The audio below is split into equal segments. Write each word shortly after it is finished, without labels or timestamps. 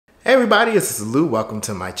Hey everybody, this is Lou. Welcome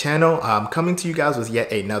to my channel. I'm coming to you guys with yet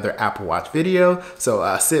another Apple Watch video.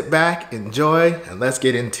 So sit back, enjoy, and let's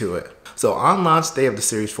get into it. So on launch day of the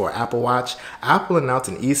Series 4 Apple Watch, Apple announced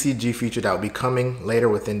an ECG feature that will be coming later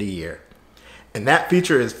within the year. And that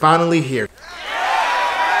feature is finally here.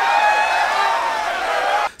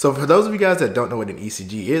 So for those of you guys that don't know what an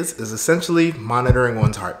ECG is essentially monitoring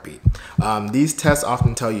one's heartbeat. These tests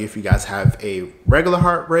often tell you if you guys have a regular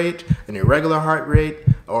heart rate, an irregular heart rate,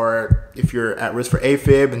 or if you're at risk for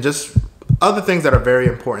AFib, and just other things that are very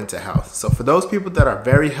important to health. So for those people that are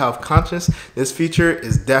very health conscious, this feature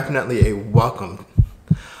is definitely a welcome.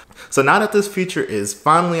 So now that this feature is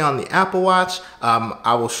finally on the Apple Watch,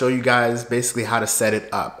 I will show you guys basically how to set it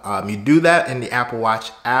up. You do that in the Apple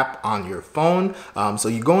Watch app on your phone. So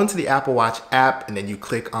you go into the Apple Watch app and then you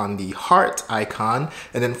click on the heart icon.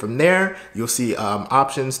 And then from there, you'll see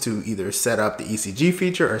options to either set up the ECG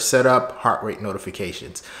feature or set up heart rate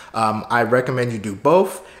notifications. I recommend you do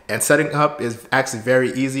both. And setting up is actually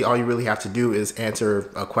very easy. All you really have to do is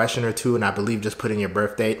answer a question or two, and I believe just put in your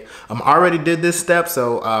birth date. I already did this step,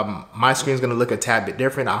 so my screen is going to look a tad bit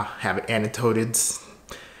different. I'll have it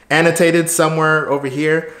annotated somewhere over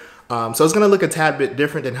here. So it's going to look a tad bit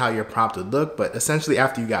different than how your prompt would look, but essentially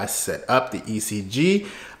after you guys set up the ECG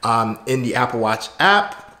in the Apple Watch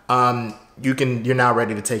app, you're now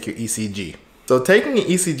ready to take your ECG. So taking an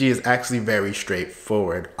ECG is actually very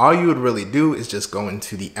straightforward. All you would really do is just go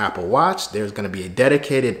into the Apple Watch. There's going to be a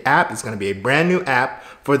dedicated app. It's going to be a brand new app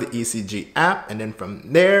for the ECG app. And then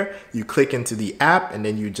from there, you click into the app and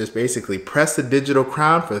then you just basically press the digital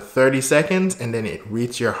crown for 30 seconds and then it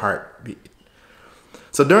reads your heartbeat.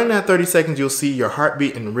 So during that 30 seconds, you'll see your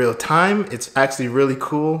heartbeat in real time. It's actually really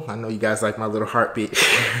cool. I know you guys like my little heartbeat.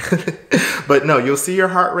 But no, you'll see your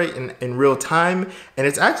heart rate in real time, and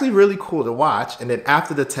it's actually really cool to watch. And then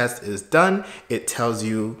after the test is done, it tells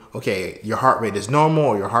you, okay, your heart rate is normal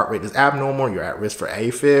or your heart rate is abnormal, you're at risk for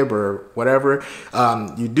AFib or whatever.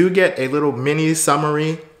 You do get a little mini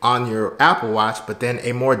summary on your Apple Watch, but then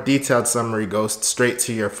a more detailed summary goes straight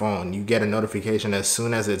to your phone. You get a notification as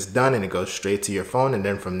soon as it's done and it goes straight to your phone, and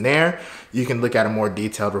then from there you can look at a more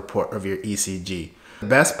detailed report of your ECG. The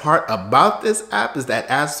best part about this app is that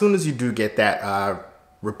as soon as you do get that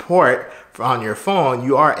report on your phone,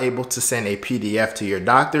 you are able to send a PDF to your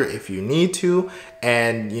doctor if you need to,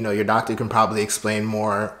 and your doctor can probably explain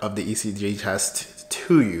more of the ECG test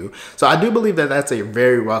to you. So I do believe that that's a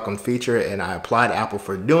very welcome feature, and I applaud Apple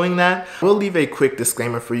for doing that. We'll leave a quick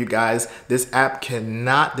disclaimer for you guys. This app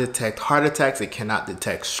cannot detect heart attacks. It cannot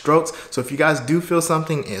detect strokes. So if you guys do feel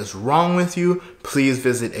something is wrong with you, please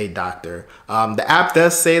visit a doctor. The app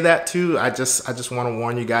does say that too. I just want to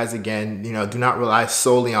warn you guys again, do not rely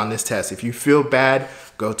solely on this test. If you feel bad,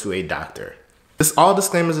 go to a doctor. All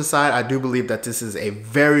disclaimers aside, I do believe that this is a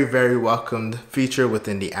very, very welcomed feature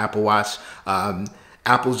within the Apple Watch.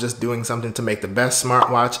 Apple's just doing something to make the best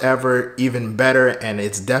smartwatch ever even better, and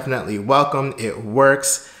it's definitely welcome. It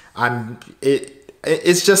works.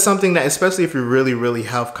 It's just something that, especially if you're really, really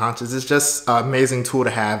health conscious, it's just an amazing tool to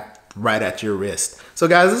have right at your wrist. So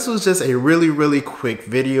guys, this was just a really, really quick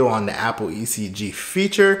video on the Apple ECG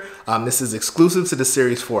feature. This is exclusive to the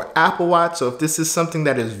Series 4 Apple Watch. So if this is something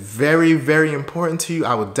that is very, very important to you,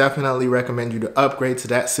 I would definitely recommend you to upgrade to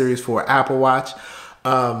that Series 4 Apple Watch.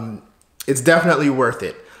 It's definitely worth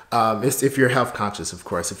it. If you're health conscious, of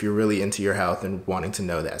course, if you're really into your health and wanting to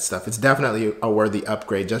know that stuff, it's definitely a worthy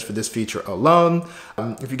upgrade just for this feature alone.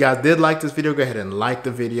 If you guys did like this video, go ahead and like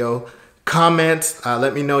the video. Comment,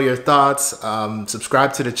 let me know your thoughts,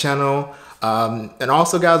 subscribe to the channel. And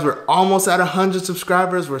also guys, we're almost at 100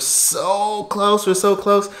 subscribers. We're so close,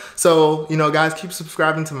 So, guys, keep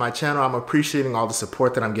subscribing to my channel. I'm appreciating all the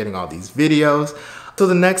support that I'm getting all these videos. Till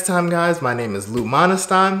the next time, guys, my name is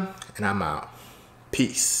Monestime, and I'm out.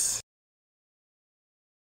 Peace.